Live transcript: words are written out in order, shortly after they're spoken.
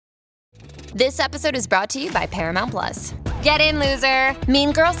This episode is brought to you by Paramount Plus. Get in, loser!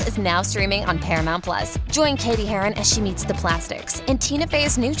 Mean Girls is now streaming on Paramount Plus. Join Katie Heron as she meets the plastics in Tina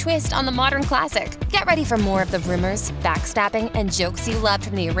Fey's new twist on the modern classic. Get ready for more of the rumors, backstabbing, and jokes you loved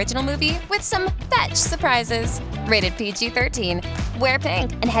from the original movie with some fetch surprises. Rated PG-13. Wear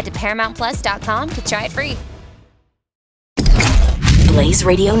pink and head to ParamountPlus.com to try it free. Blaze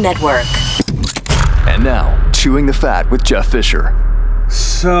Radio Network. And now, Chewing the Fat with Jeff Fisher.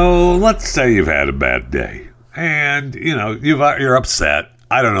 So let's say you've had a bad day. And, you're upset.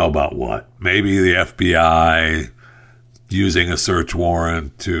 I don't know about what. Maybe the FBI using a search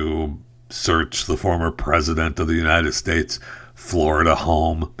warrant to search the former president of the United States Florida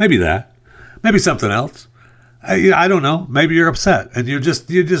home. Maybe that. Maybe something else. I don't know. Maybe you're upset and you just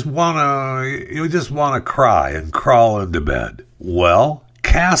want to cry and crawl into bed. Well,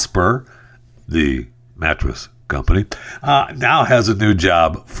 Casper, the mattress company, now has a new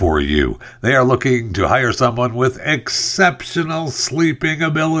job for you. They are looking to hire someone with exceptional sleeping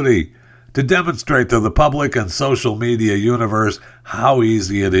ability to demonstrate to the public and social media universe how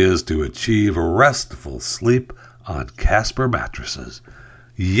easy it is to achieve restful sleep on Casper mattresses.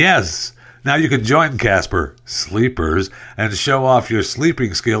 Yes, now you can join Casper Sleepers and show off your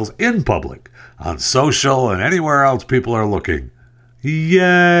sleeping skills in public, on social and anywhere else people are looking. Yay!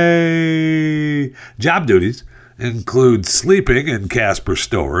 Job duties include sleeping in Casper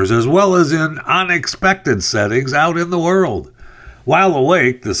stores as well as in unexpected settings out in the world. While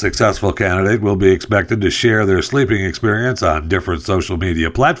awake, the successful candidate will be expected to share their sleeping experience on different social media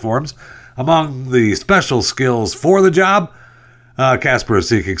platforms. Among the special skills for the job, Casper is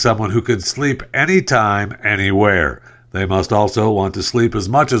seeking someone who can sleep anytime, anywhere. They must also want to sleep as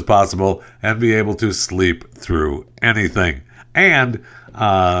much as possible and be able to sleep through anything. And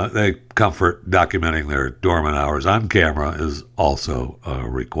they comfort documenting their dormant hours on camera is also a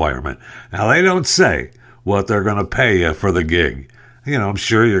requirement. Now, they don't say what they're going to pay you for the gig. I'm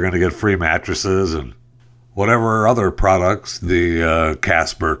sure you're going to get free mattresses and whatever other products the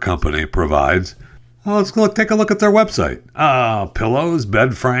Casper company provides. Well, let's go take a look at their website. Pillows,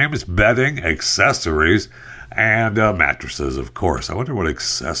 bed frames, bedding, accessories, and mattresses, of course. I wonder what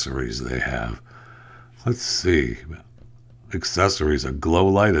accessories they have. Let's see. Accessories: a glow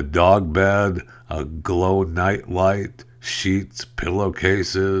light, a dog bed, a glow night light, sheets,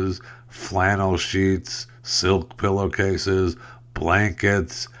 pillowcases, flannel sheets, silk pillowcases,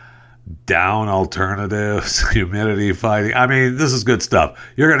 blankets, down alternatives, humidity fighting. I mean, this is good stuff.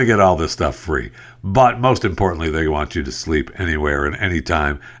 You're going to get all this stuff free. But most importantly, they want you to sleep anywhere and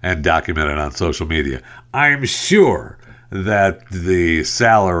anytime and document it on social media. I'm sure that the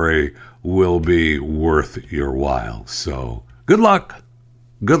salary will be worth your while. So good luck.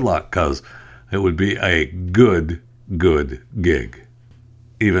 Good luck, because it would be a good gig,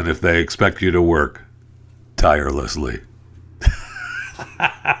 even if they expect you to work tirelessly.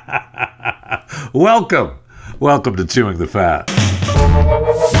 Welcome to Chewing the Fat.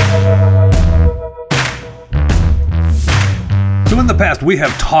 So in the past, we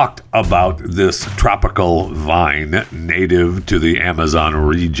have talked about this tropical vine native to the Amazon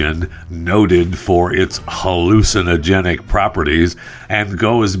region, noted for its hallucinogenic properties, and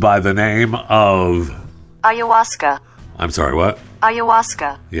goes by the name of Ayahuasca. I'm sorry, what?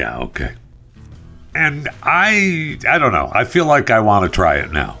 Ayahuasca. Yeah, okay. And I don't know. I feel like I want to try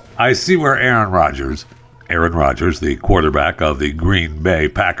it now. I see where Aaron Rodgers, the quarterback of the Green Bay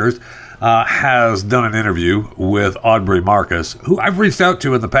Packers, has done an interview with Aubrey Marcus, who I've reached out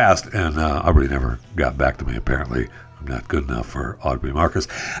to in the past, and Aubrey never got back to me, apparently. I'm not good enough for Aubrey Marcus,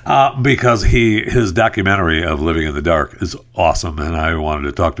 because his documentary of Living in the Dark is awesome, and I wanted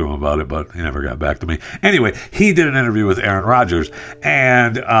to talk to him about it, but he never got back to me. Anyway, he did an interview with Aaron Rodgers,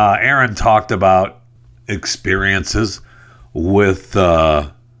 and Aaron talked about experiences with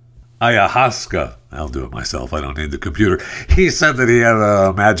ayahuasca. I'll do it myself. I don't need the computer. He said that he had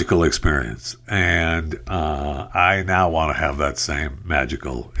a magical experience, and I now want to have that same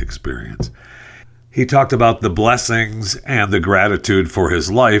magical experience. He talked about the blessings and the gratitude for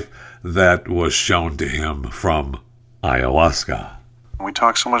his life that was shown to him from ayahuasca. We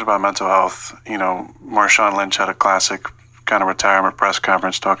talk so much about mental health. Marshawn Lynch had a classic kind of retirement press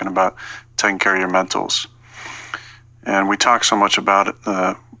conference talking about taking care of your mentals. And we talk so much about it,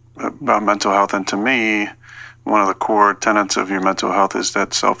 about mental health. And to me, one of the core tenets of your mental health is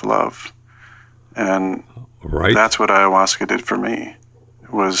that self-love. And that's what ayahuasca did for me.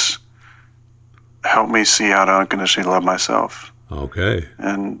 It was help me see how to unconditionally love myself. Okay.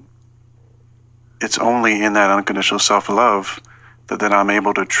 And it's only in that unconditional self-love that then I'm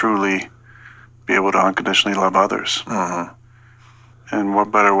able to truly be able to unconditionally love others. Uh-huh. And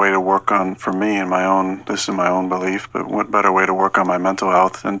what better way to work on, for me, this is my own belief, but what better way to work on my mental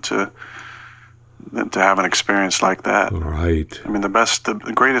health than to have an experience like that. Right. I mean,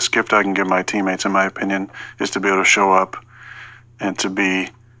 the greatest gift I can give my teammates, in my opinion, is to be able to show up and to be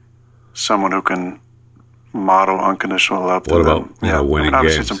someone who can model unconditional love to what them. About winning I mean,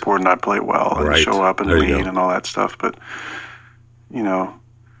 obviously games? It's important I play well and show up and lead and all that stuff, but,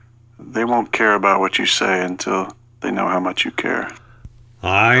 they won't care about what you say until they know how much you care.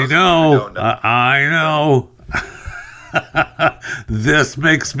 I know. I know. This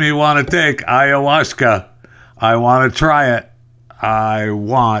makes me want to take ayahuasca. I want to try it. I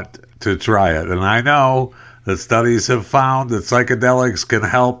want to try it. And I know that studies have found that psychedelics can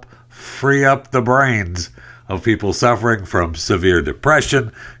help free up the brains of people suffering from severe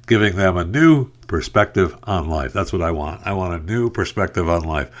depression, giving them a new perspective on life. That's what I want. I want a new perspective on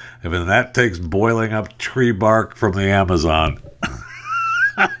life. And then that takes boiling up tree bark from the Amazon.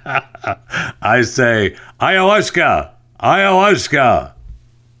 I say, ayahuasca, ayahuasca.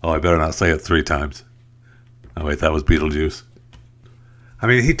 Oh, I better not say it 3 times. Oh, wait, that was Beetlejuice. I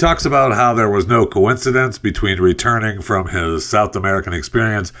mean, he talks about how there was no coincidence between returning from his South American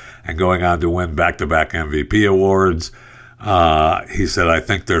experience and going on to win back-to-back MVP awards. He said, I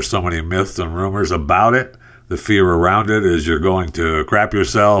think there's so many myths and rumors about it. The fear around it is you're going to crap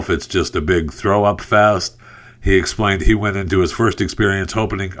yourself. It's just a big throw-up fest. He explained he went into his first experience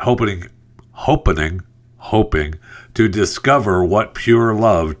hoping to discover what pure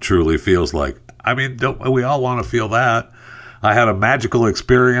love truly feels like. I mean, don't we all want to feel that? I had a magical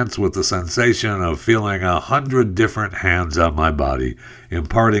experience with the sensation of feeling 100 different hands on my body,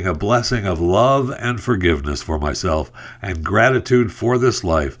 imparting a blessing of love and forgiveness for myself and gratitude for this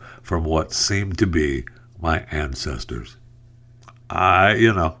life from what seemed to be my ancestors.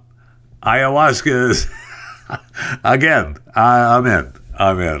 Ayahuasca is, again, I'm in.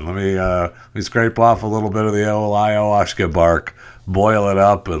 Let me scrape off a little bit of the old ayahuasca bark, boil it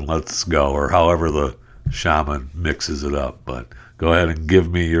up, and let's go, or however the shaman mixes it up. But go ahead and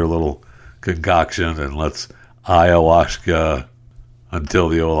give me your little concoction and let's ayahuasca until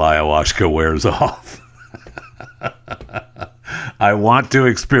the old ayahuasca wears off. I want to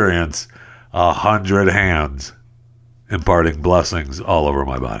experience 100 hands imparting blessings all over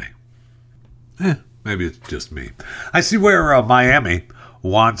my body. Maybe it's just me. I see where Miami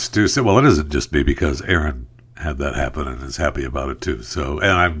wants to say, well, it isn't just me because Aaron had that happen and is happy about it too. So,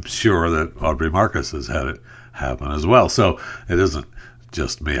 and I'm sure that Aubrey Marcus has had it happen as well. So it isn't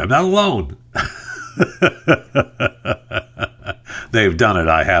just me. I'm not alone. They've done it.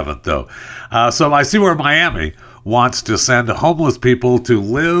 I haven't though. So I see where Miami wants to send homeless people to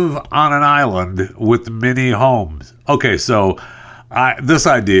live on an island with mini homes. Okay. So this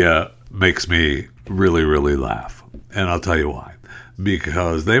idea makes me really, really laugh. And I'll tell you why.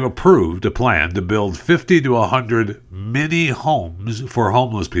 Because they've approved a plan to build 50 to 100 mini homes for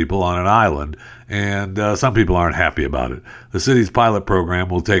homeless people on an island, and some people aren't happy about it. The city's pilot program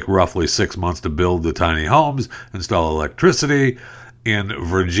will take roughly 6 months to build the tiny homes, install electricity in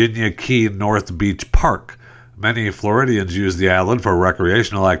Virginia Key North Beach Park. Many Floridians use the island for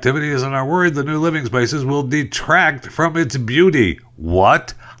recreational activities and are worried the new living spaces will detract from its beauty.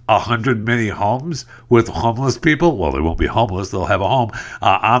 What? 100 mini homes with homeless people? Well, they won't be homeless. They'll have a home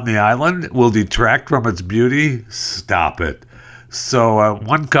on the island. Will detract from its beauty? Stop it. So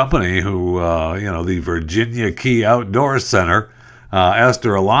one company who, the Virginia Key Outdoor Center,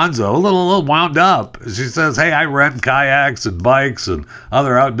 Esther Alonso, a little wound up. She says, hey, I rent kayaks and bikes and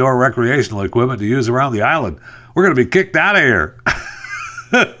other outdoor recreational equipment to use around the island. We're going to be kicked out of here.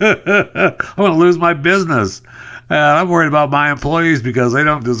 I'm going to lose my business. And I'm worried about my employees because they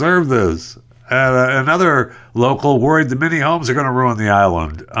don't deserve this. Another local worried the mini homes are going to ruin the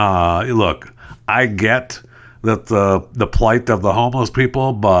island. Look, I get that the plight of the homeless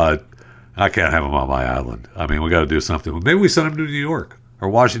people, but I can't have them on my island. I mean, we got to do something. Maybe we send them to New York or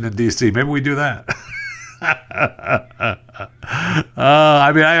Washington, D.C. Maybe we do that.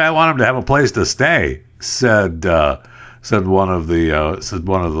 I want them to have a place to stay, said one of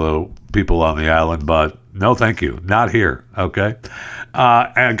the people on the island, but no, thank you. Not here. Okay.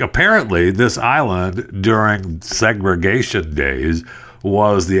 And apparently this island during segregation days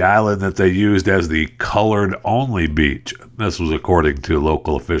was the island that they used as the colored only beach. This was according to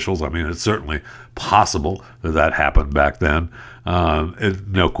local officials. I mean, it's certainly possible that happened back then,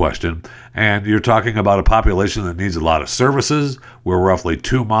 no question. And you're talking about a population that needs a lot of services. We're roughly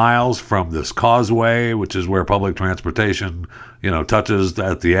 2 miles from this causeway, which is where public transportation, touches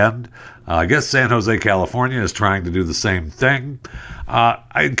at the end. I guess San Jose, California is trying to do the same thing.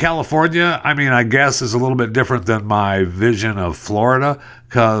 In California, I guess is a little bit different than my vision of Florida,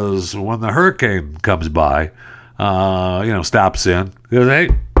 because when the hurricane comes by, stops in, goes, hey,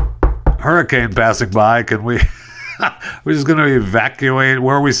 hurricane passing by, can we... We're just going to evacuate.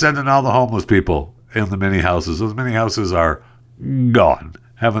 Where are we sending all the homeless people in the mini houses? Those mini houses are gone.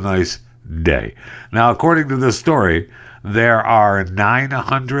 Have a nice day. Now, according to this story, there are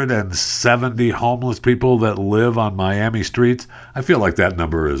 970 homeless people that live on Miami streets. I feel like that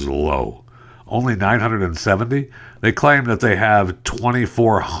number is low. Only 970? They claim that they have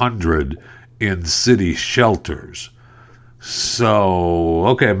 2,400 in city shelters. So,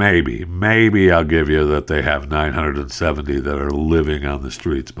 okay, maybe I'll give you that they have 970 that are living on the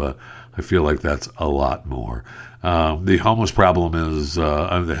streets, but I feel like that's a lot more. The homeless problem is,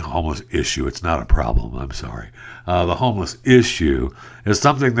 the homeless issue, it's not a problem, I'm sorry. The homeless issue is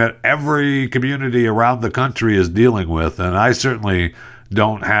something that every community around the country is dealing with, and I certainly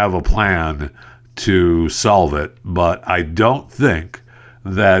don't have a plan to solve it, but I don't think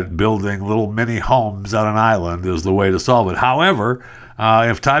that building little mini homes on an island is the way to solve it. However,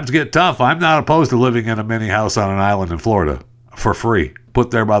 if times get tough, I'm not opposed to living in a mini house on an island in Florida for free, put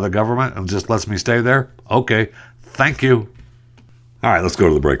there by the government and just lets me stay there. Okay, thank you. All right, let's go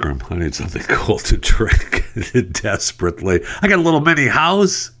to the break room. I need something cool to drink desperately. I got a little mini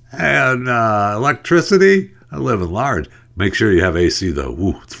house and electricity. I live in large. Make sure you have AC, though.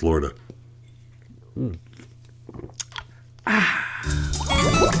 Ooh, it's Florida.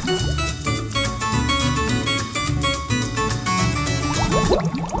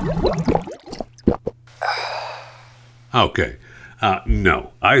 Okay.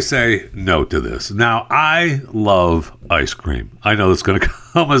 No. I say no to this. Now, I love ice cream. I know it's going to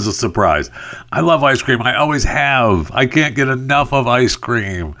come as a surprise. I love ice cream. I always have. I can't get enough of ice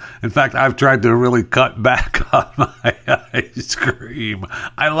cream. In fact, I've tried to really cut back on my ice cream.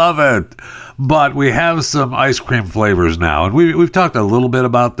 I love it. But we have some ice cream flavors now. And we've talked a little bit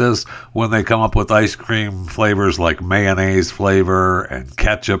about this when they come up with ice cream flavors like mayonnaise flavor and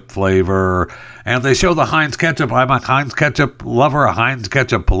ketchup flavor. And they show the Heinz ketchup. I'm a Heinz ketchup lover, a Heinz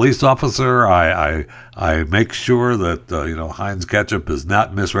ketchup police officer. I make sure that Heinz ketchup is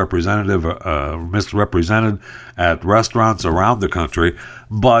not misrepresented at restaurants around the country.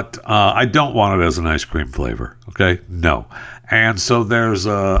 But I don't want it as an ice cream flavor. Okay, no. And so there's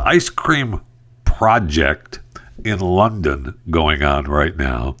a ice cream project in London going on right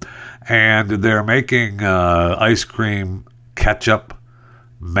now, and they're making ice cream ketchup,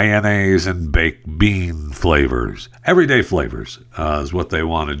 mayonnaise, and baked bean flavors. Everyday flavors is what they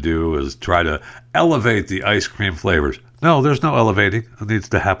want to do, is try to elevate the ice cream flavors. No, there's no elevating that needs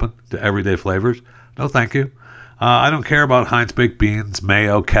to happen to everyday flavors. No, thank you. I don't care about Heinz baked beans,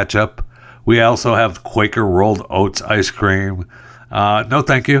 mayo, ketchup. We also have Quaker rolled oats ice cream. No,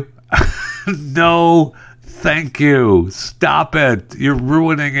 thank you. No, thank you. Stop it. You're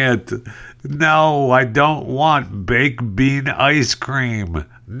ruining it. No, I don't want baked bean ice cream.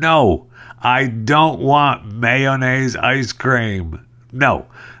 No, I don't want mayonnaise ice cream. No.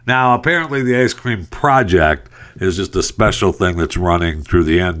 Now, apparently the ice cream project is just a special thing that's running through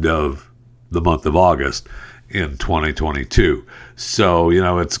the end of the month of August in 2022. So,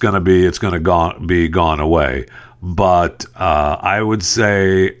 it's going to be gone away. But I would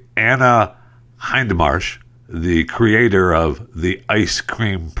say Anna Hindmarsh, the creator of the Ice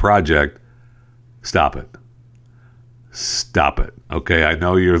Cream Project, stop it. Stop it. Okay, I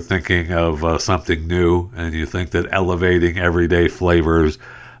know you're thinking of something new, and you think that elevating everyday flavors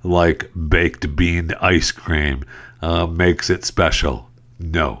like baked bean ice cream makes it special.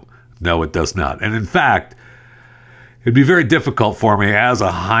 No, it does not. And in fact, it'd be very difficult for me as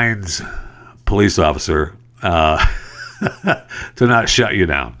a Heinz police officer to not shut you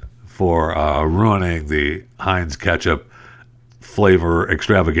down for ruining the Heinz ketchup flavor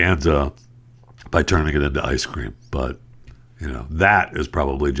extravaganza by turning it into ice cream. But, that is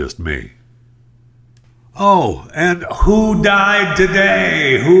probably just me. Oh, and who died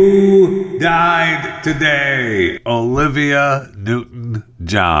today? Olivia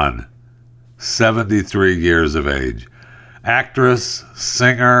Newton-John, 73 years of age. Actress,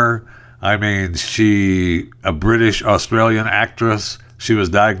 singer, she a British-Australian actress. She was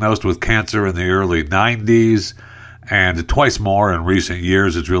diagnosed with cancer in the early 90s, and twice more in recent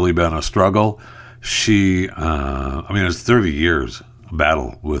years. It's really been a struggle. She, it's 30 years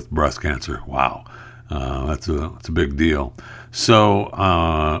battle with breast cancer. Wow. That's a big deal.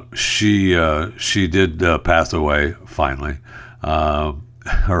 So she did pass away finally.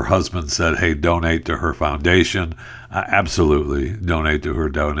 Her husband said, "Hey, donate to her foundation." Absolutely, donate to her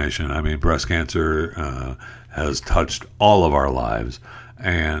donation. I mean, breast cancer has touched all of our lives,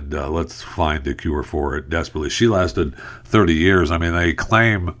 and let's find a cure for it desperately. She lasted 30 years. I mean, they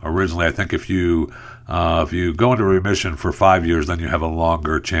claim originally, I think if you go into remission for 5 years, then you have a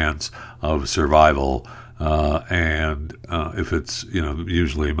longer chance of survival. And if it's,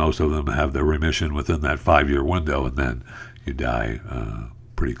 usually most of them have the remission within that 5-year window, and then you die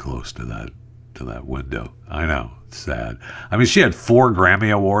pretty close to that window. I know, it's sad. I mean, she had 4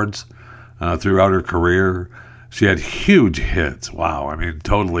 Grammy Awards throughout her career. She had huge hits. Wow, I mean,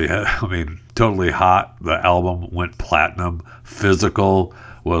 totally hot. The album went platinum. Physical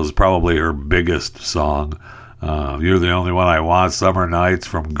was probably her biggest song. You're the Only One I Want, Summer Nights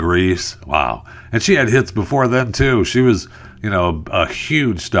from Greece. Wow. And she had hits before then, too. She was, a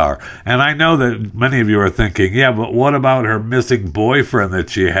huge star. And I know that many of you are thinking, yeah, but what about her missing boyfriend that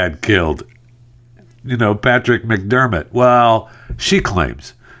she had killed? Patrick McDermott. Well, she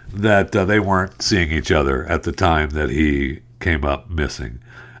claims that they weren't seeing each other at the time that he came up missing.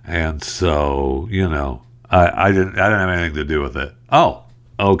 And so, I didn't have anything to do with it. Oh,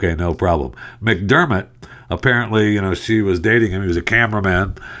 okay, no problem. McDermott, apparently, she was dating him. He was a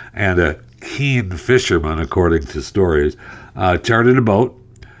cameraman and a keen fisherman, according to stories. Chartered a boat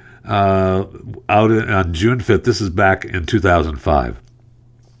out on June 5th. This is back in 2005.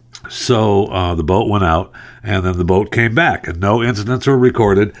 So the boat went out, and then the boat came back, and no incidents were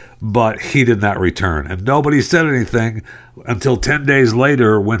recorded, but he did not return. And nobody said anything until 10 days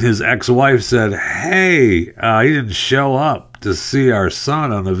later when his ex-wife said, "Hey, he didn't show up to see our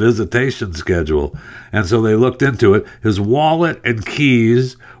son on the visitation schedule." And so they looked into it. His wallet and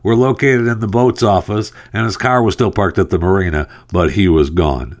keys were located in the boat's office, and his car was still parked at the marina, but he was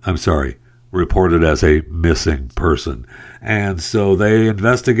gone. Reported as a missing person. And so they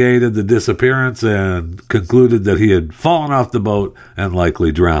investigated the disappearance and concluded that he had fallen off the boat and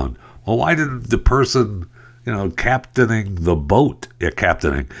likely drowned. Well, why didn't the person, captaining the boat, why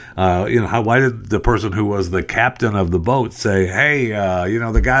didn't the person who was the captain of the boat say, "Hey,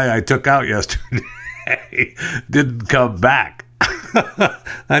 the guy I took out yesterday didn't come back."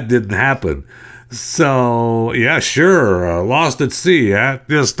 That didn't happen. So, yeah, sure, lost at sea.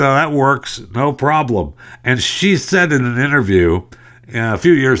 That works, no problem. And she said in an interview a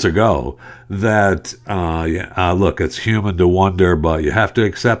few years ago that, look, it's human to wonder, but you have to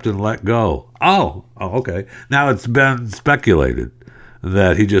accept and let go. Oh, okay. Now it's been speculated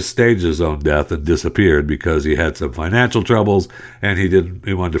that he just staged his own death and disappeared because he had some financial troubles and he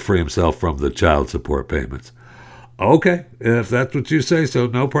wanted to free himself from the child support payments. Okay, if that's what you say, so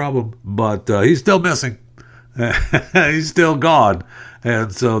no problem. But he's still missing. He's still gone.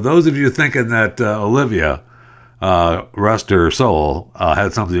 And so those of you thinking that Olivia, rest her soul,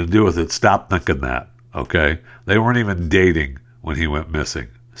 had something to do with it, stop thinking that, okay? They weren't even dating when he went missing.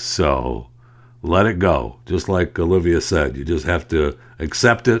 So let it go. Just like Olivia said, you just have to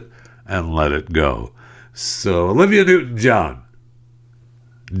accept it and let it go. So Olivia Newton-John,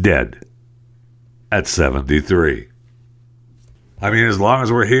 dead at 73. I mean, as long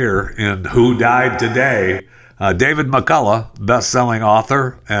as we're here in Who Died Today, David McCullough, best-selling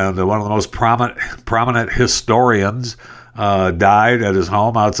author and one of the most prominent historians, died at his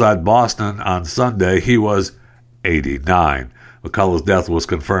home outside Boston on Sunday. He was 89. McCullough's death was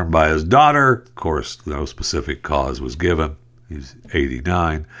confirmed by his daughter. Of course, no specific cause was given. He's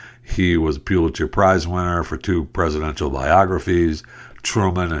 89. He was a Pulitzer Prize winner for 2 presidential biographies,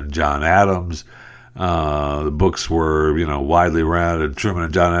 Truman and John Adams. The books were, widely read, and Truman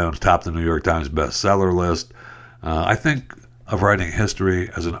and John Adams topped the New York Times bestseller list. I think of writing history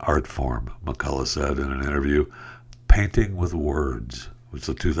as an art form, McCullough said in an interview. Painting with Words, which is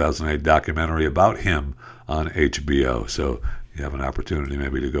a 2008 documentary about him on HBO. So you have an opportunity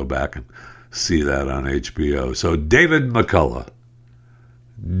maybe to go back and see that on HBO. So David McCullough,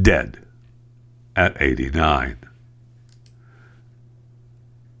 dead at 89.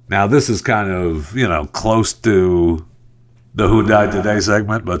 Now, this is kind of, close to the Who Died Today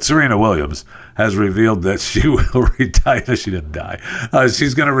segment, but Serena Williams has revealed that she will retire. She didn't die.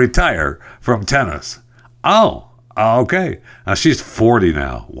 She's going to retire from tennis. Oh, okay. She's 40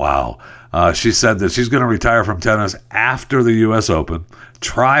 now. Wow. She said that she's going to retire from tennis after the U.S. Open,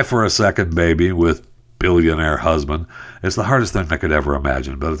 try for a second baby with billionaire husband. It's the hardest thing I could ever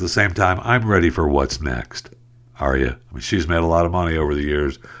imagine, but at the same time, I'm ready for what's next. Are you? I mean, she's made a lot of money over the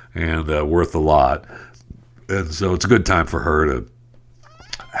years and worth a lot. And so it's a good time for her to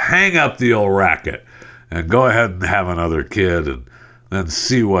hang up the old racket and go ahead and have another kid and then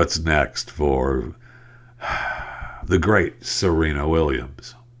see what's next for the great Serena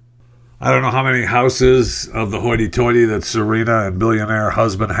Williams. I don't know how many houses of the hoity-toity that Serena and billionaire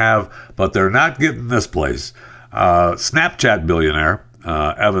husband have, but they're not getting this place. Snapchat billionaire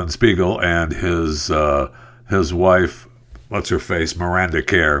Evan Spiegel and his wife, what's her face, Miranda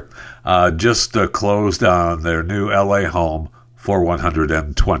Kerr, just closed on their new LA home for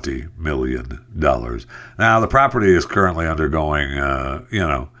 $120 million. Now, the property is currently undergoing, a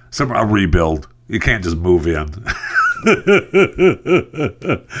rebuild. You can't just move in.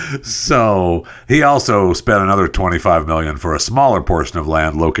 So he also spent another $25 million for a smaller portion of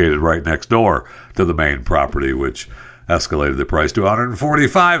land located right next door to the main property, which escalated the price to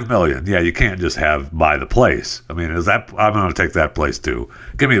 $145 million. Yeah, you can't just buy the place. I mean, I'm going to take that place too.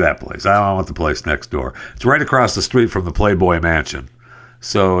 Give me that place. I want the place next door. It's right across the street from the Playboy Mansion.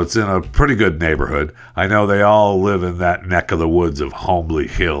 So it's in a pretty good neighborhood. I know they all live in that neck of the woods of Homely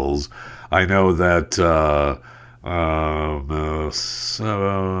Hills. I know that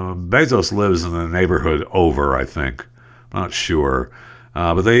Bezos lives in the neighborhood over, I think. I'm not sure.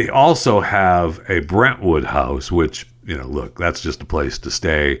 But they also have a Brentwood house, which, look, that's just a place to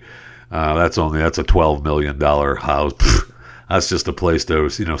stay. That's a $12 million house. Pfft, that's just a place to,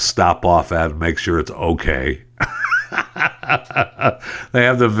 stop off at and make sure it's okay. They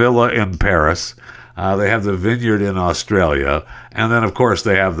have the villa in Paris. They have the vineyard in Australia. And then, of course,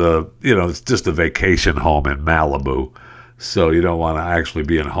 they have it's just a vacation home in Malibu. So you don't want to actually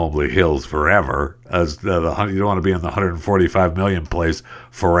be in Homely Hills forever. You don't want to be in the $145 million place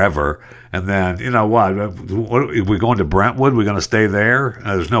forever. And then, what are we going to Brentwood? We're going to stay there?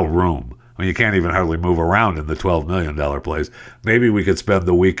 There's no room. I mean, you can't even hardly move around in the $12 million place. Maybe we could spend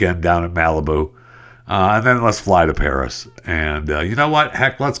the weekend down at Malibu. And then let's fly to Paris. And you know what?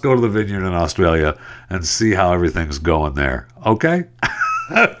 Heck, let's go to the vineyard in Australia and see how everything's going there. Okay?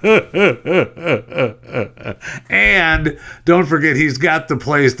 And don't forget, he's got the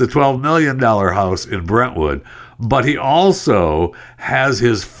place, the $12 million house in Brentwood. But he also has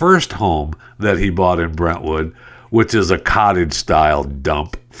his first home that he bought in Brentwood, which is a cottage-style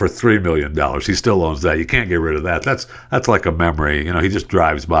dump for $3 million. He still owns that. You can't get rid of that. That's like a memory. He just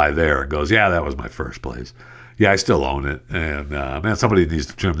drives by there and goes, yeah, that was my first place. Yeah, I still own it. And, man, somebody needs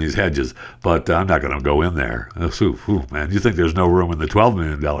to trim these hedges, but I'm not going to go in there. Man, you think there's no room in the $12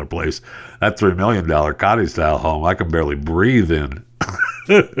 million place? That $3 million cottage-style home, I can barely breathe in.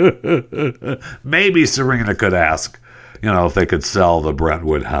 Maybe Serena could ask, if they could sell the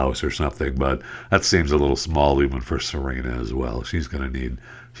Brentwood house or something, but that seems a little small even for Serena as well. She's going to need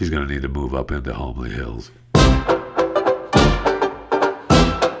to move up into Homely Hills.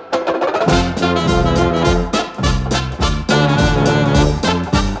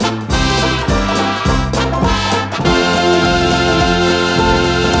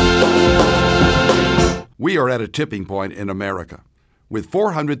 We are at a tipping point in America. With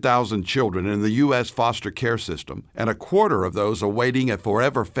 400,000 children in the U.S. foster care system and a quarter of those awaiting a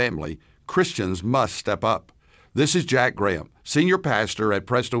forever family, Christians must step up. This is Jack Graham, Senior Pastor at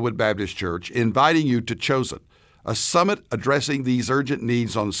Prestonwood Baptist Church, inviting you to Chosen, a summit addressing these urgent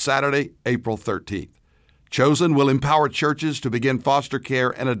needs on Saturday, April 13th. Chosen will empower churches to begin foster care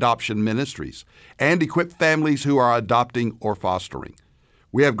and adoption ministries and equip families who are adopting or fostering.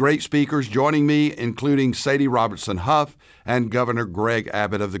 We have great speakers joining me, including Sadie Robertson Huff and Governor Greg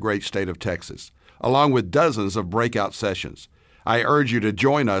Abbott of the great state of Texas, along with dozens of breakout sessions. I urge you to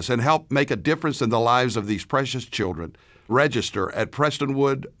join us and help make a difference in the lives of these precious children. Register at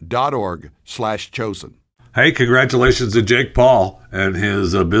prestonwood.org/chosen. Hey, congratulations to Jake Paul and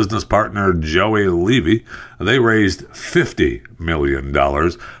his business partner, Joey Levy. They raised $50 million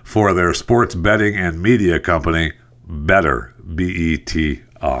for their sports betting and media company, Betr,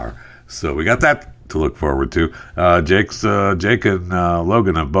 B-E-T-R. So we got that to look forward to. Jake and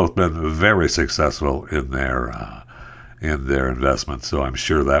Logan have both been very successful in their investments, so I'm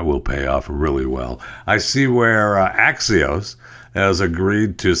sure that will pay off really well. I see where Axios has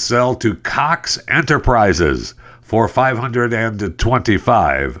agreed to sell to Cox Enterprises for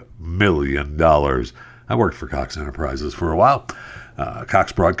 $525 million. I worked for Cox Enterprises for a while.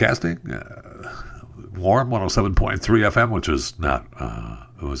 Cox Broadcasting, Warm 107.3 FM, which was not,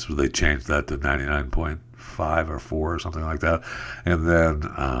 they changed that to 99.5 or 4 or something like that. And then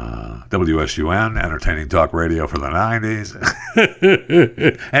WSUN, entertaining talk radio for the 90s.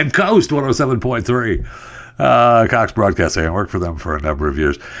 And Coast 107.3. Cox Broadcasting. I worked for them for a number of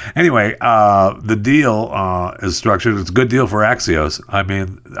years. Anyway, the deal is structured. It's a good deal for Axios. I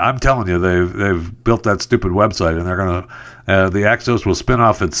mean, I'm telling you, they've built that stupid website, and they're going to, the Axios will spin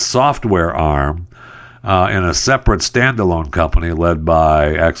off its software arm in a separate standalone company led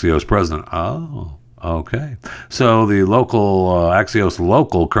by Axios president. Oh, okay. So the local Axios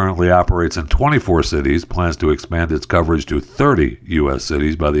Local currently operates in 24 cities, plans to expand its coverage to 30 U.S.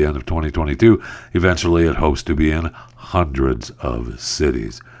 cities by the end of 2022. Eventually, it hopes to be in hundreds of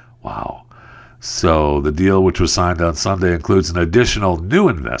cities. Wow. So the deal, which was signed on Sunday, includes an additional new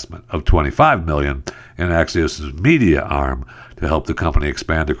investment of $25 million in Axios' media arm to help the company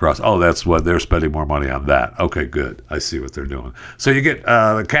expand across. Oh, that's what they're spending more money on that. Okay, good. I see what they're doing. So you get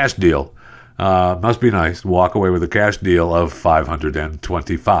the cash deal. Must be nice. Walk away with a cash deal of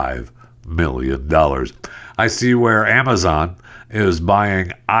 $525 million. I see where Amazon is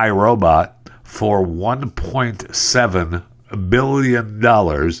buying iRobot for $1.7 billion,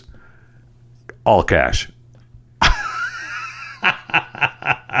 all cash.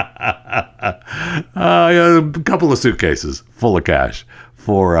 A couple of suitcases full of cash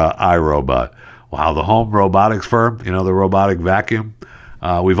for iRobot. Wow, the home robotics firm, the robotic vacuum.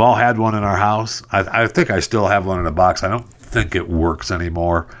 We've all had one in our house. I think I still have one in a box. I don't think it works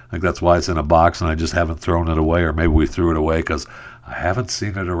anymore. I think that's why it's in a box, and I just haven't thrown it away, or maybe we threw it away because I haven't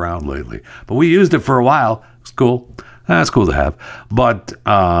seen it around lately. But we used it for a while. It's cool. That's cool to have. But, they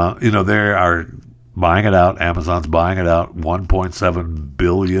are buying it out. Amazon's buying it out. $1.7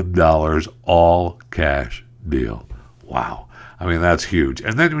 billion, all cash deal. Wow. I mean, that's huge.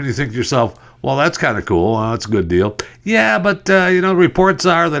 And then when you think to yourself, well, that's kind of cool. That's a good deal. Yeah, but, reports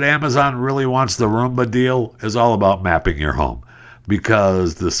are that Amazon really wants the Roomba deal is all about mapping your home,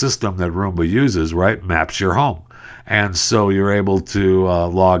 because the system that Roomba uses, right, maps your home. And so you're able to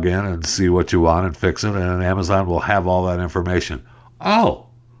log in and see what you want and fix it, and Amazon will have all that information. Oh,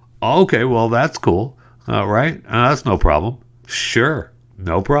 okay, well, that's cool, right? That's no problem. Sure,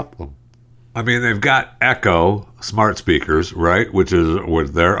 no problem. I mean, they've got Echo smart speakers, right, which is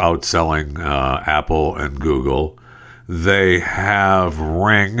what they're outselling Apple and Google. They have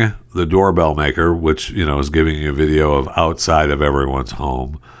Ring, the doorbell maker, which, is giving you a video of outside of everyone's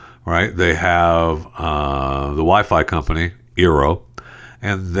home, right? They have the Wi-Fi company, Eero.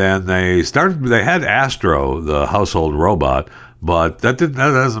 And then they had Astro, the household robot, but that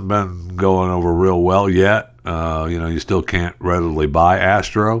hasn't been going over real well yet. You still can't readily buy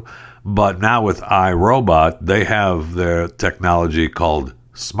Astro. But now with iRobot, they have their technology called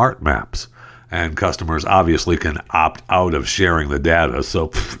Smart Maps. And customers obviously can opt out of sharing the data. So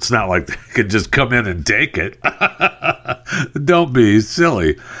it's not like they can just come in and take it. Don't be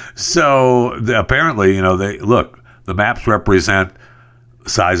silly. So apparently, the maps represent the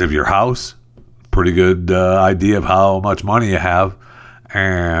size of your house. Pretty good idea of how much money you have.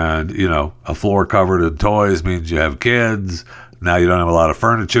 And, a floor covered in toys means you have kids. Now you don't have a lot of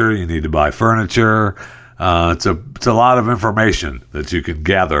furniture. You need to buy furniture. It's a lot of information that you can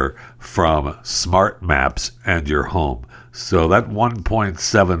gather from smart maps and your home. So that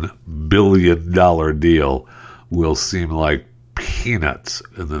 $1.7 billion deal will seem like peanuts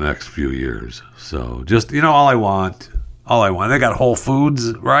in the next few years. So just, all I want. They got Whole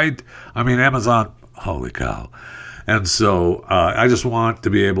Foods, right? I mean, Amazon, holy cow. And so I just want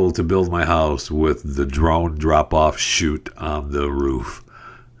to be able to build my house with the drone drop-off chute on the roof.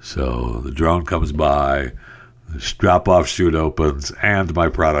 So the drone comes by, the drop-off chute opens, and my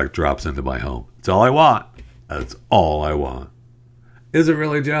product drops into my home. That's all I want. That's all I want. Is it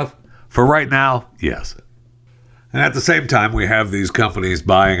really, Jeff? For right now, yes. And at the same time, we have these companies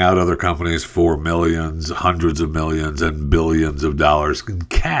buying out other companies for millions, hundreds of millions, and billions of dollars in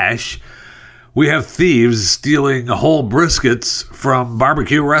cash. We have thieves stealing whole briskets from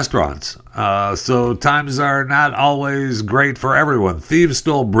barbecue restaurants. So times are not always great for everyone. Thieves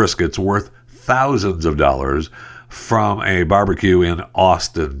stole briskets worth thousands of dollars from a barbecue in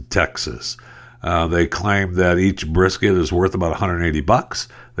Austin, Texas. They claim that each brisket is worth about $180.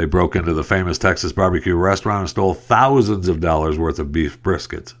 They broke into the famous Texas barbecue restaurant and stole thousands of dollars worth of beef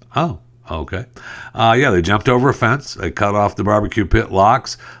briskets. Oh, okay. They jumped over a fence. They cut off the barbecue pit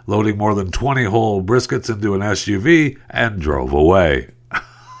locks, loading more than 20 whole briskets into an SUV, and drove away.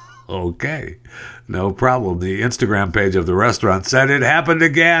 Okay, no problem. The Instagram page of the restaurant said it happened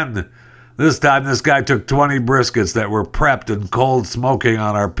again. This time, this guy took 20 briskets that were prepped and cold smoking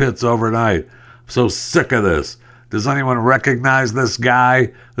on our pits overnight. I'm so sick of this. Does anyone recognize this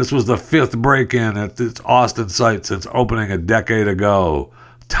guy? This was the 5th break-in at its Austin site since opening a decade ago.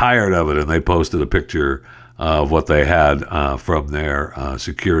 Tired of it, and they posted a picture of what they had from their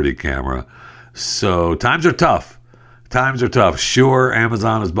security camera. So times are tough. Times are tough. Sure,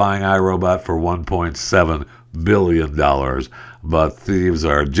 Amazon is buying iRobot for $1.7 billion, but thieves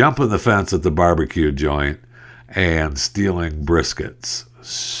are jumping the fence at the barbecue joint and stealing briskets.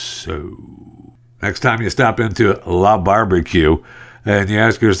 So, next time you stop into La Barbecue and you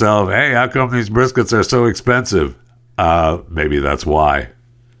ask yourself, hey, how come these briskets are so expensive? Maybe that's why.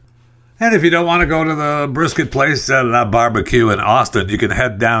 And if you don't want to go to the brisket place at La Barbecue in Austin, you can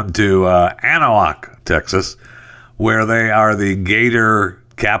head down to Anahuac, Texas, where they are the gator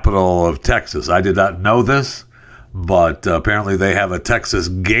capital of Texas. I did not know this, but apparently they have a Texas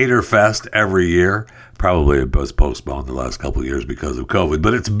Gator Fest every year. Probably it was postponed the last couple of years because of COVID,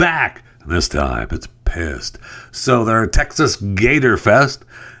 but it's back. And this time it's pissed. So their Texas Gator Fest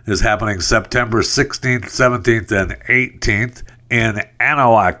is happening September 16th, 17th, and 18th in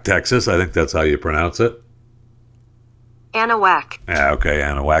Anahuac, Texas. I think that's how you pronounce it. Anahuac. Yeah, okay,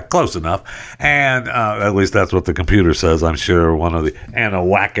 Anahuac. Close enough. And at least that's what the computer says. I'm sure one of the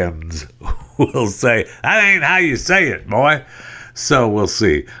Anahuacans will say, that ain't how you say it, boy. So we'll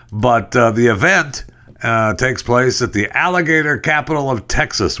see. But the event takes place at the alligator capital of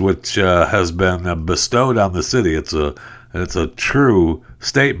Texas, which has been bestowed on the city. It's a true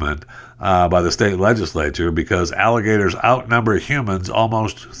statement by the state legislature because alligators outnumber humans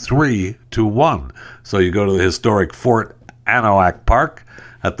almost 3-1. So you go to the historic Fort Anahuac Park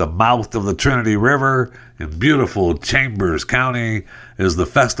at the mouth of the Trinity River in beautiful Chambers County is the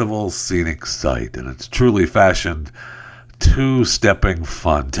festival's scenic site, and it's truly fashioned two-stepping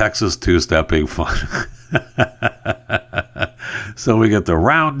fun. Texas two-stepping fun. So we get the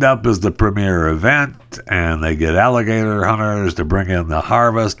Roundup as the premier event, and they get alligator hunters to bring in the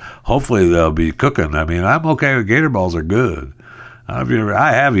harvest. Hopefully they'll be cooking. I mean, I'm okay with gator balls are good.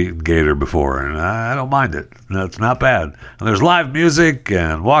 I have eaten gator before, and I don't mind it. It's not bad. And there's live music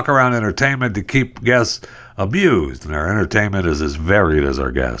and walk-around entertainment to keep guests amused. And our entertainment is as varied as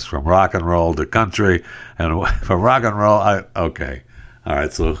our guests, from rock and roll to country. And from rock and roll, okay. All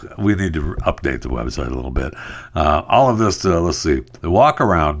right, so we need to update the website a little bit. All of this, let's see. The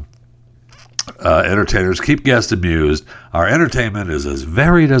walk-around entertainers keep guests amused. Our entertainment is as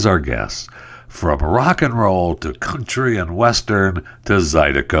varied as our guests. From rock and roll to country and western to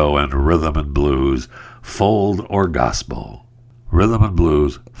Zydeco and rhythm and blues, fold or gospel. Rhythm and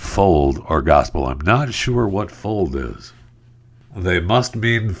blues, fold or gospel. I'm not sure what fold is. They must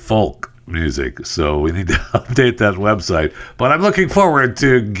mean folk music, so we need to update that website. But I'm looking forward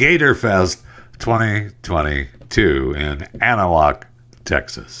to Gator Fest 2022 in Anahuac,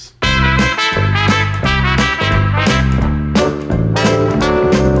 Texas.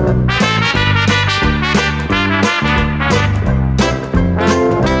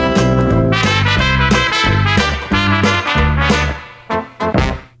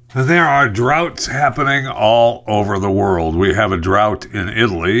 There are droughts happening all over the world. We have a drought in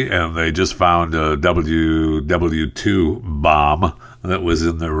Italy, and they just found a WW2 bomb that was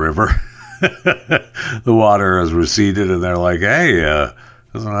in the river. The water has receded, and they're like, hey,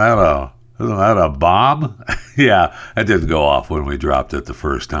 isn't that a bomb? Yeah, it didn't go off when we dropped it the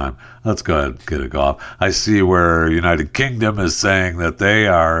first time. Let's go ahead and get it off. I see where United Kingdom is saying that they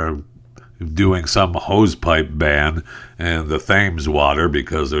are doing some hosepipe ban in the Thames water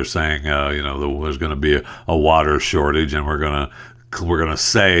because they're saying, there's going to be a water shortage, and we're going to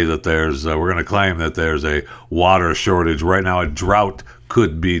say that we're going to claim that there's a water shortage right now. A drought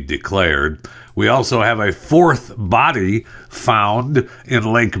could be declared. We also have a fourth body found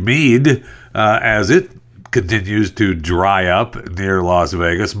in Lake Mead as it continues to dry up near Las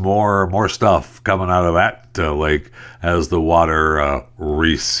Vegas. More stuff coming out of that lake as the water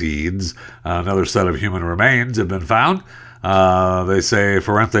recedes. Another set of human remains have been found. They say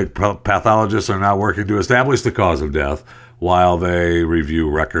forensic pathologists are now working to establish the cause of death while they review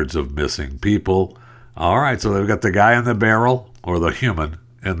records of missing people. All right, so they've got the guy in the barrel, or the human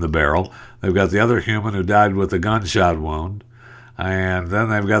in the barrel. They've got the other human who died with a gunshot wound. And then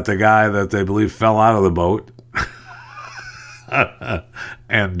they've got the guy that they believe fell out of the boat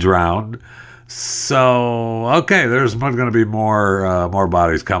and drowned. So, okay, there's going to be more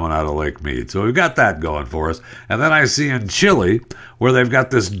bodies coming out of Lake Mead. So we've got that going for us. And then I see in Chile where they've got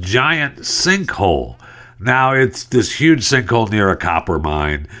this giant sinkhole. Now, it's this huge sinkhole near a copper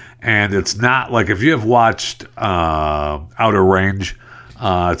mine. And it's not like, if you have watched Outer Range,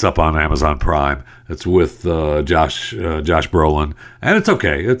 it's up on Amazon Prime. It's with Josh Brolin, and it's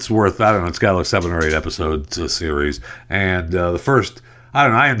okay. It's worth, I don't know, it's got like 7 or 8 episodes, a series. And the first, I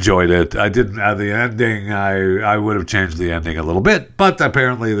don't know, I enjoyed it. I didn't, the ending, I would have changed the ending a little bit, but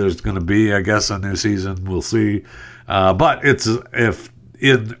apparently there's going to be, I guess, a new season. We'll see. But it's, if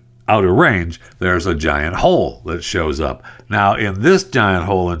in outer range, there's a giant hole that shows up. Now, in this giant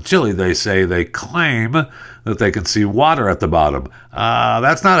hole in Chile, they claim that they can see water at the bottom.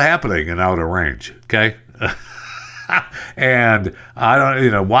 That's not happening in outer range, okay? And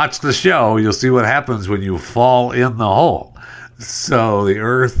watch the show. You'll see what happens when you fall in the hole. So the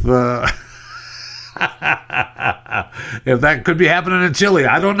Earth, if that could be happening in Chile,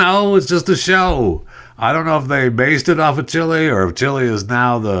 I don't know. It's just a show. I don't know if they based it off of Chile or if Chile is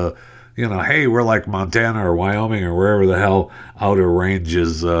now the, hey, we're like Montana or Wyoming or wherever the hell outer range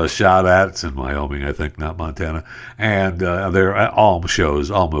is shot at. It's in Wyoming, I think, not Montana. And they're all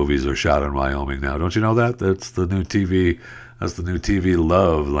movies are shot in Wyoming now. Don't you know that? That's the new TV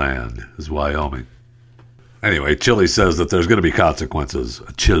love land is Wyoming. Anyway, Chile says that there's going to be consequences.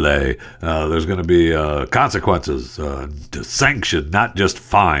 Chile, there's going to be consequences, sanction, not just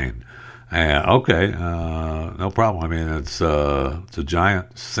fine. Okay, no problem. I mean, it's a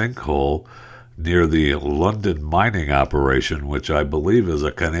giant sinkhole near the London mining operation, which I believe is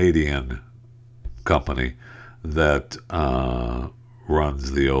a Canadian company that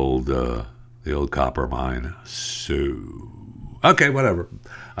runs the old copper mine. So, okay, whatever.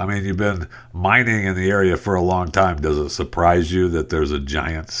 I mean, you've been mining in the area for a long time. Does it surprise you that there's a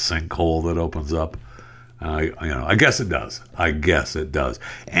giant sinkhole that opens up? I guess it does.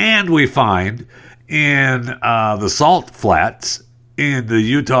 And we find in the salt flats in the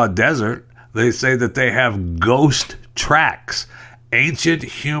Utah desert, they say that they have ghost tracks, ancient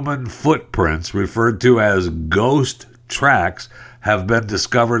human footprints referred to as ghost tracks have been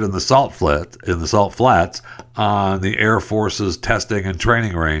discovered in the salt flats on the Air Force's testing and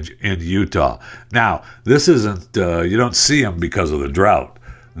training range in Utah. Now, this isn't, you don't see them because of the drought.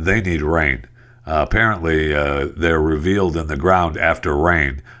 They need rain. Apparently, they're revealed in the ground after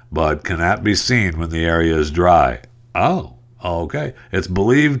rain, but cannot be seen when the area is dry. Oh, okay. It's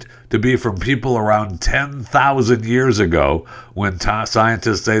believed to be from people around 10,000 years ago when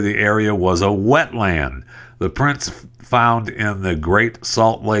scientists say the area was a wetland. The prints found in the Great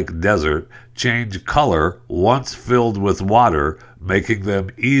Salt Lake Desert change color once filled with water, making them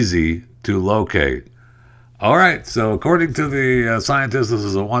easy to locate. All right, so according to the scientists, this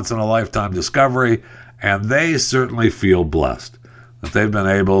is a once-in-a-lifetime discovery, and they certainly feel blessed that they've been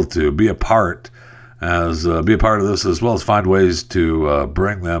able to be a part of this, as well as find ways to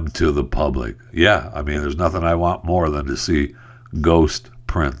bring them to the public. Yeah, I mean, there's nothing I want more than to see ghost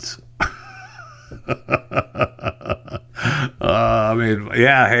prints.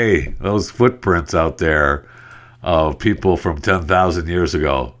 Hey, those footprints out there of people from 10,000 years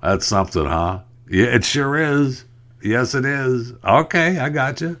ago, that's something, huh? Yeah, it sure is. Yes, it is. Okay, I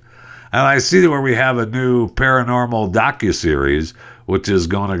got you. And I see where we have a new paranormal docuseries, which is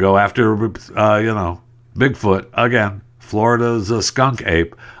going to go after, Bigfoot. Again, Florida's a skunk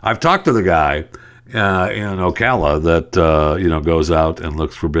ape. I've talked to the guy in Ocala that, goes out and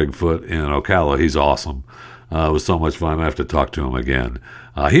looks for Bigfoot in Ocala. He's awesome. It was so much fun. I have to talk to him again.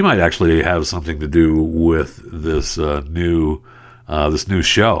 He might actually have something to do with this new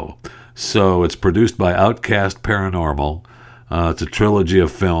show. So it's produced by Outcast Paranormal. It's a trilogy of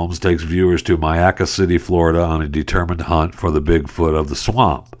films, takes viewers to Mayaca City, Florida on a determined hunt for the Bigfoot of the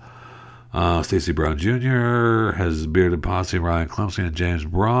swamp. Stacey Brown Jr. has bearded posse, Ryan Clemson and James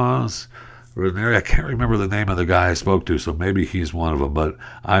Ross. I can't remember the name of the guy I spoke to, so maybe he's one of them. But,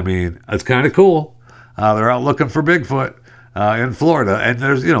 I mean, it's kind of cool. They're out looking for Bigfoot in Florida. And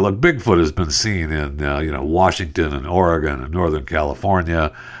there's, Bigfoot has been seen in, Washington and Oregon and Northern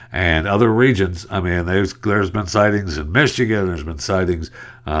California and other regions. I mean, there's been sightings in Michigan. There's been sightings,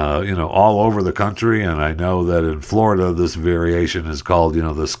 all over the country. And I know that in Florida, this variation is called,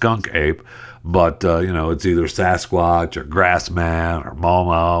 the skunk ape. But, it's either Sasquatch or Grassman or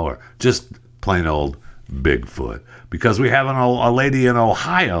Momo or just plain old Bigfoot. Because we have a lady in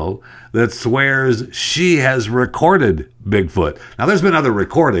Ohio that swears she has recorded Bigfoot. Now, there's been other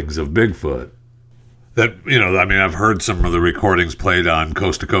recordings of Bigfoot that, I've heard some of the recordings played on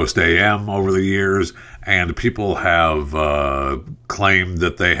Coast to Coast AM over the years, and people have claimed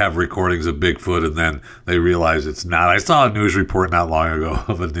that they have recordings of Bigfoot, and then they realize it's not. I saw a news report not long ago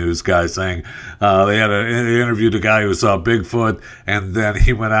of a news guy saying they interviewed a guy who saw Bigfoot, and then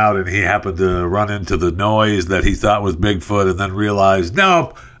he went out and he happened to run into the noise that he thought was Bigfoot, and then realized,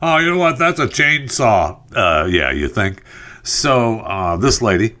 nope, oh, you know what, that's a chainsaw. Yeah, you think? So this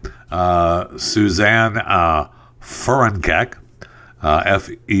lady, Suzanne Ferencak, Ferencak,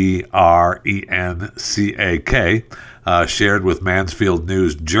 shared with Mansfield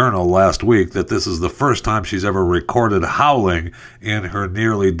News Journal last week that this is the first time she's ever recorded howling in her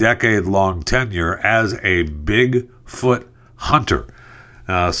nearly decade-long tenure as a Bigfoot hunter.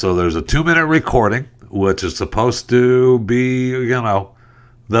 So there's a 2-minute recording, which is supposed to be,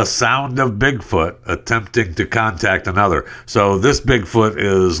 the sound of Bigfoot attempting to contact another. So this Bigfoot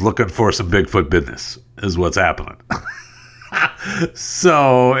is looking for some Bigfoot business, is what's happening.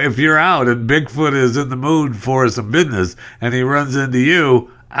 So if you're out and Bigfoot is in the mood for some business and he runs into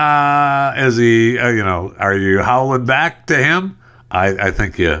you, are you howling back to him? I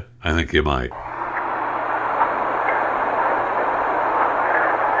think you might.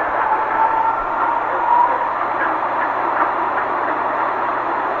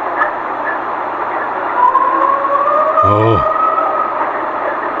 Oh.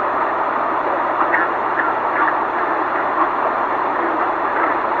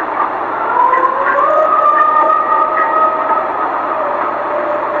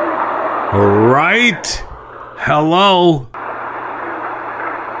 Right? Hello?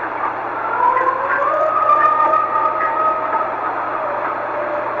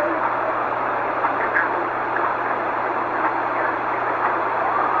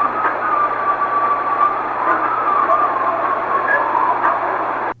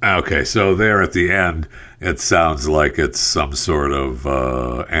 Okay, so there at the end, it sounds like it's some sort of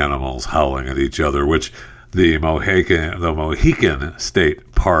animals howling at each other, which the Mohican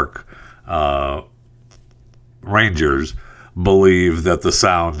State Park rangers believe that the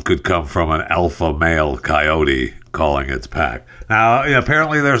sound could come from an alpha male coyote calling its pack. Now,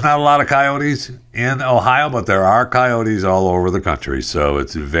 apparently there's not a lot of coyotes in Ohio, but there are coyotes all over the country, so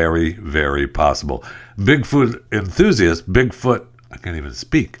it's very, very possible. Bigfoot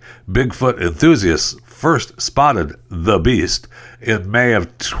enthusiasts first spotted the beast in May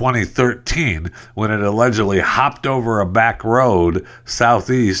of 2013 when it allegedly hopped over a back road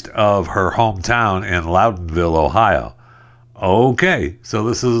southeast of her hometown in Loudonville, Ohio. Okay, so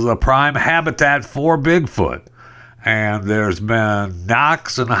this is a prime habitat for Bigfoot, and there's been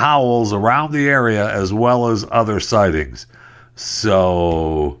knocks and howls around the area as well as other sightings.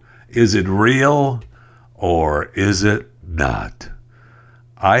 So, is it real or is it not?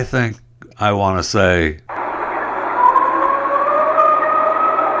 I think I want to say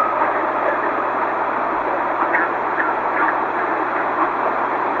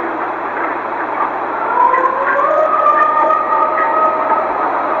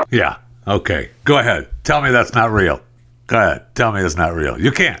yeah, okay. Go ahead. Tell me that's not real. Go ahead. Tell me it's not real.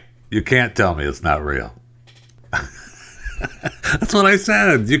 You can't. You can't tell me it's not real. That's what I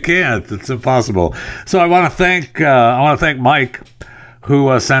said. You can't. It's impossible. So I want to thank Mike,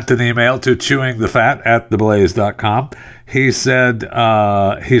 who sent an email to chewingthefat@theblaze.com. He said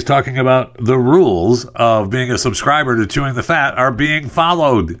he's talking about the rules of being a subscriber to Chewing the Fat are being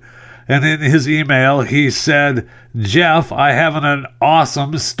followed. And in his email, he said, Jeff, I have an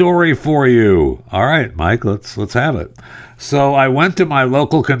awesome story for you. All right, Mike, let's have it. So I went to my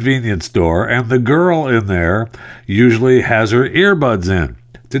local convenience store, and the girl in there usually has her earbuds in.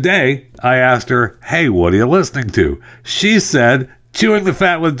 Today, I asked her, hey, what are you listening to? She said, Chewing the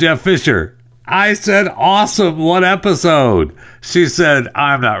Fat with Jeff Fisher. I said, awesome, what episode? She said,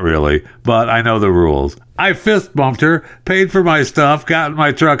 I'm not really, but I know the rules. I fist bumped her, paid for my stuff, got in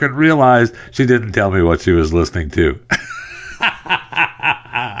my truck, and realized she didn't tell me what she was listening to.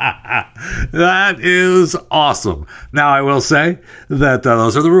 That is awesome. Now, I will say that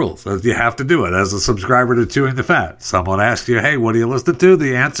those are the rules. You have to do it as a subscriber to Chewing the Fat. Someone asks you, hey, what do you listen to?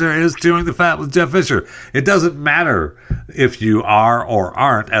 The answer is Chewing the Fat with Jeff Fisher. It doesn't matter if you are or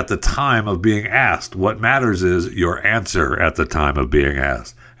aren't at the time of being asked. What matters is your answer at the time of being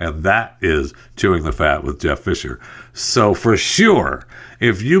asked. And that is Chewing the Fat with Jeff Fisher. So for sure,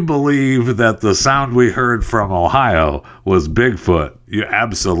 if you believe that the sound we heard from Ohio was Bigfoot, you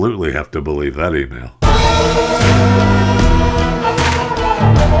absolutely have to believe that email.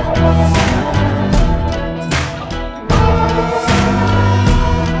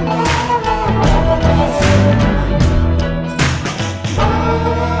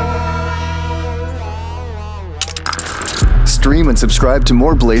 Stream and subscribe to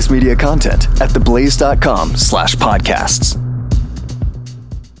more Blaze Media content at theblaze.com/podcasts.